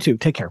 Bill, and you too.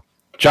 Take care.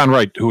 John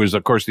Wright, who is,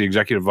 of course, the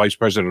Executive Vice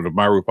President of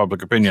Maru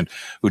Public Opinion,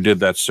 who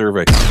did that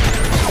survey.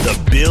 The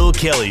Bill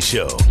Kelly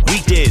Show,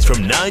 weekdays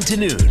from 9 to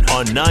noon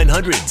on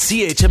 900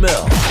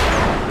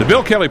 CHML. The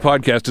Bill Kelly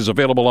Podcast is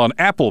available on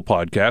Apple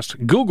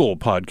Podcast, Google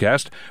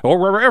Podcast, or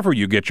wherever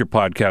you get your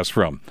podcasts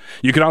from.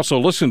 You can also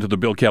listen to The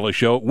Bill Kelly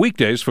Show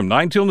weekdays from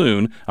 9 till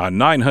noon on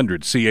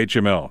 900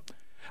 CHML.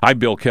 I'm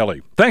Bill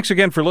Kelly. Thanks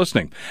again for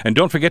listening. And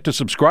don't forget to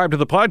subscribe to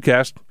the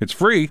podcast. It's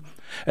free,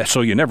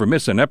 so you never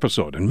miss an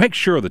episode. And make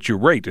sure that you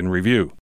rate and review.